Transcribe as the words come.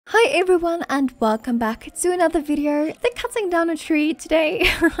Hi everyone and welcome back to another video. They're cutting down a tree today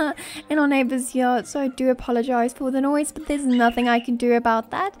in our neighbor's yard, so I do apologize for the noise, but there's nothing I can do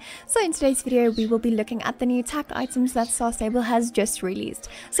about that. So in today's video we will be looking at the new TACK items that Star Stable has just released.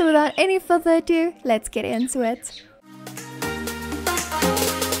 So without any further ado, let's get into it.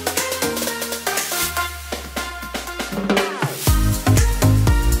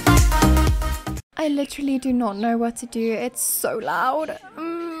 I literally do not know what to do. It's so loud.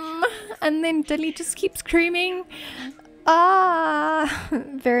 And then Dilly just keeps screaming.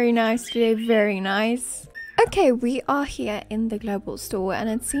 Very nice today, very nice. Okay, we are here in the global store and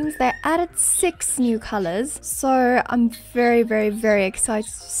it seems they added 6 new colors. So I'm very excited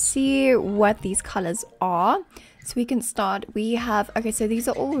to see what these colors are. So we can start. We have, okay, so these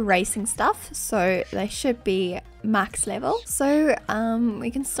are all racing stuff, so they should be max level. So we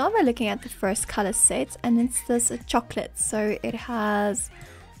can start by looking at the first color set, and it's this chocolate. So it has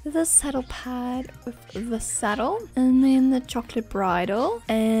the saddle pad with the saddle, and then the chocolate bridle,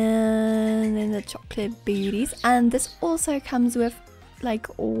 and then the chocolate booties, and this also comes with like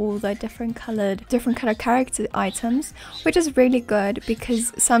all the different color character items, which is really good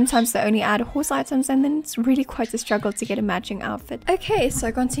because sometimes they only add horse items and then it's really quite a struggle to get a matching outfit. Okay,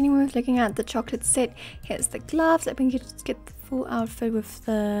 so continuing with looking at the chocolate set, here's the gloves. I think you just get the full outfit with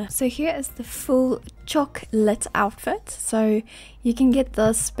the, so here is the full chocolate outfit. So you can get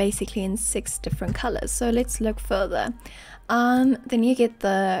this basically in 6 different colors. So let's look further. Then you get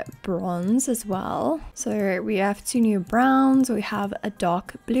the bronze as well. So we have 2 new browns. We have a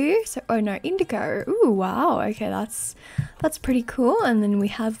dark blue. So, oh no, indigo. Ooh, wow. Okay, that's pretty cool. And then we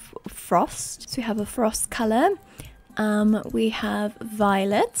have frost. So we have a frost color. We have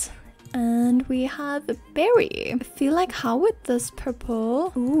violet. And we have a berry. I feel like, how would this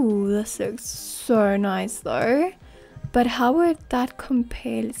purple... Ooh, this looks so nice though. But how would that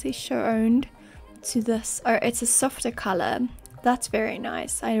compare? Let's say show owned to this. Oh, it's a softer color. That's very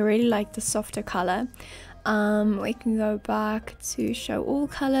nice. I really like the softer color. We can go back to show all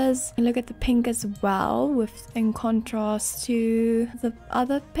colors and look at the pink as well, with in contrast to the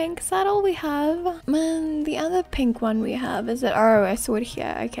other pink saddle we have. Man, the other pink one we have, is it? Oh, I saw it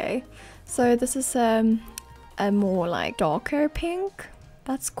here. Okay, so this is a more like darker pink.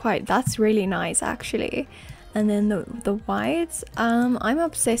 That's really nice actually. And then the whites, I'm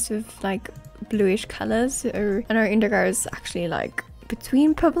obsessed with like bluish colors, and our indigo is actually like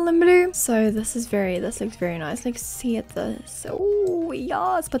between purple and blue. So this looks very nice. Like, see at this. Oh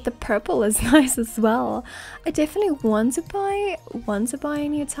yes, but the purple is nice as well. I definitely want to buy a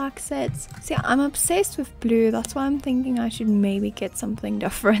new TACK set. See, I'm obsessed with blue. That's why I'm thinking I should maybe get something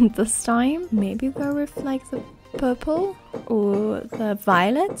different this time. Maybe go with like the purple or the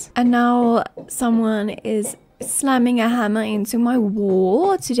violet. And now someone is slamming a hammer into my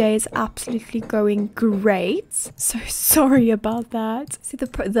wall. Today is absolutely going great. So sorry about that. See,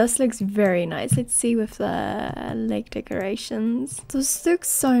 this looks very nice. Let's see with the leg decorations. This looks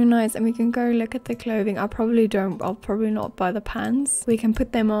so nice, and we can go look at the clothing. I'll probably not buy the pants. We can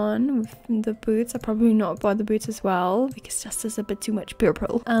put them on with the boots. I'll probably not buy the boots as well because just is a bit too much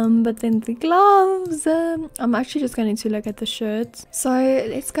purple. But then the gloves, I'm actually just going to look at the shirts. So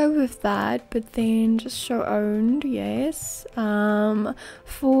let's go with that, but then just show owned. Yes.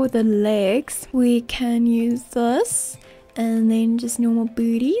 For the legs we can use this, and then just normal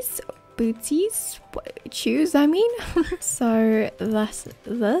booties, shoes I mean. So that's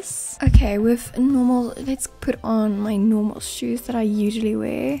this. Okay, with normal, let's put on my normal shoes that I usually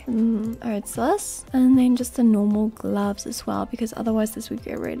wear. Oh, it's this, and then just the normal gloves as well, because otherwise this would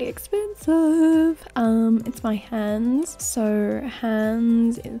get really expensive. It's my hands, so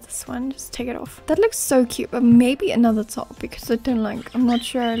hands is this one. Just take it off. That looks so cute, but maybe another top, because I'm not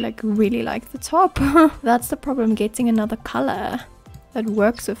sure I like really like the top. That's the problem, getting another color that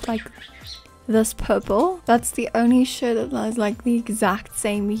works with like this purple. That's the only shirt that has like the exact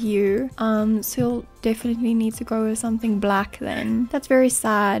same hue. So you'll definitely need to go with something black then. That's very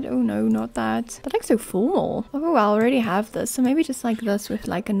sad. Oh no, not that. That looks so formal. Oh, I already have this, so maybe just like this with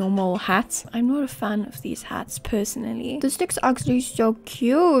like a normal hat. I'm not a fan of these hats personally. This looks actually so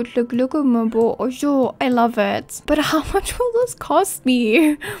cute. Look at my boy. Oh sure, I love it. But how much will this cost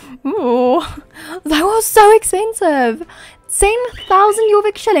me? Oh, that was so expensive. 10,000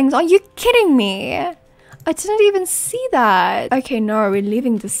 Jorvik shillings. Are you kidding me? I didn't even see that. Okay, no, we're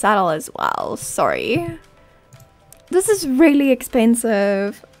leaving the saddle as well. Sorry. This is really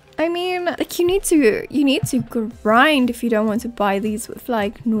expensive. I mean, like you need to grind if you don't want to buy these with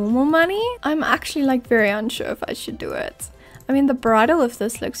like normal money. I'm actually like very unsure if I should do it. I mean, the bridle of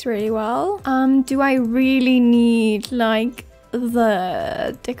this looks really well. Do I really need like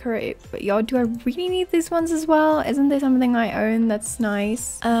the decorate. But yeah, do I really need these ones as well? Isn't there something I own that's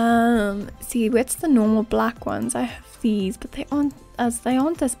nice? See, where's the normal black ones? I have these, but they aren't as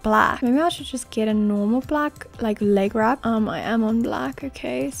black. Maybe I should just get a normal black, like leg wrap. I am on black.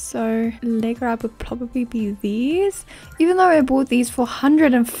 Okay, so leg wrap would probably be these, even though I bought these for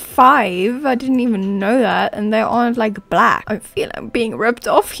 105. I didn't even know that, and they aren't like black. I feel I'm being ripped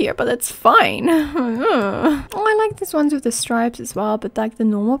off here, but that's fine. Oh, I like these ones with the stripes as well, but like the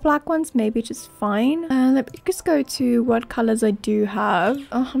normal black ones maybe just fine. Let me just go to what colors I do have.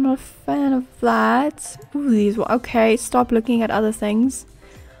 Oh, I'm not a fan of that. Ooh, these were okay. Stop looking at other things.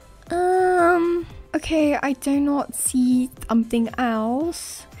 Okay, I do not see something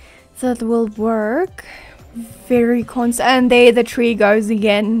else that will work. Very constant. And there the tree goes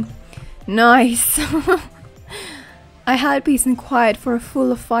again. Nice. I had peace and quiet for a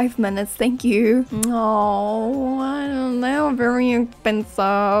full of 5 minutes. Thank you. Oh, I don't know. Very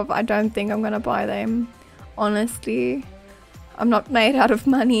expensive. I don't think I'm gonna buy them. Honestly, I'm not made out of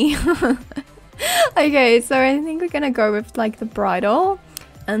money. Okay, so I think we're gonna go with like the bridle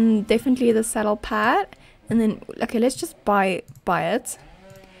and definitely the saddle pad, and then okay, let's just buy it,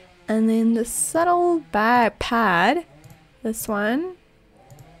 and then the saddle pad, this one,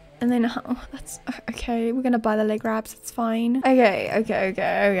 and then oh, that's okay. We're gonna buy the leg wraps. It's fine.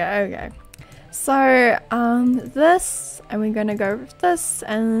 Okay. So this, and we're gonna go with this,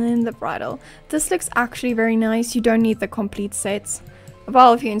 and then the bridle. This looks actually very nice. You don't need the complete sets.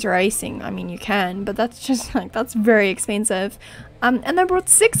 Well, if you're into racing, I mean, you can, but that's just like, that's very expensive. And they brought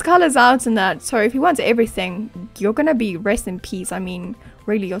 6 colors out in that, so if you want everything, you're gonna be rest in peace. I mean,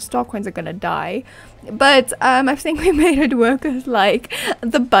 really, your stock coins are gonna die. But I think we made it work with like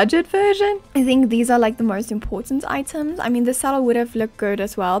the budget version. I think these are like the most important items. I mean, the saddle would have looked good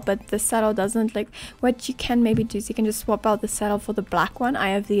as well, but the saddle doesn't. Like, what you can maybe do is you can just swap out the saddle for the black one. I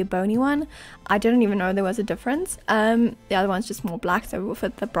have the ebony one. I didn't even know there was a difference. The other one's just more black, so it will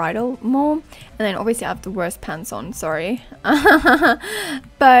fit the bridle more. And then obviously I have the worst pants on, sorry.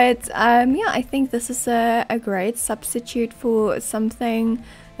 But yeah, I think this is a great substitute for something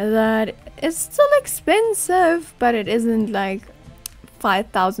that is still expensive, but it isn't like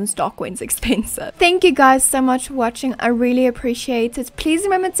 5,000 stock coins expensive. Thank you guys so much for watching. I really appreciate it. Please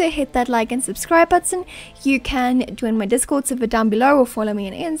remember to hit that like and subscribe button. You can join my Discord server down below or follow me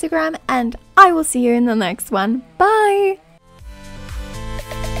on Instagram, and I will see you in the next one. Bye!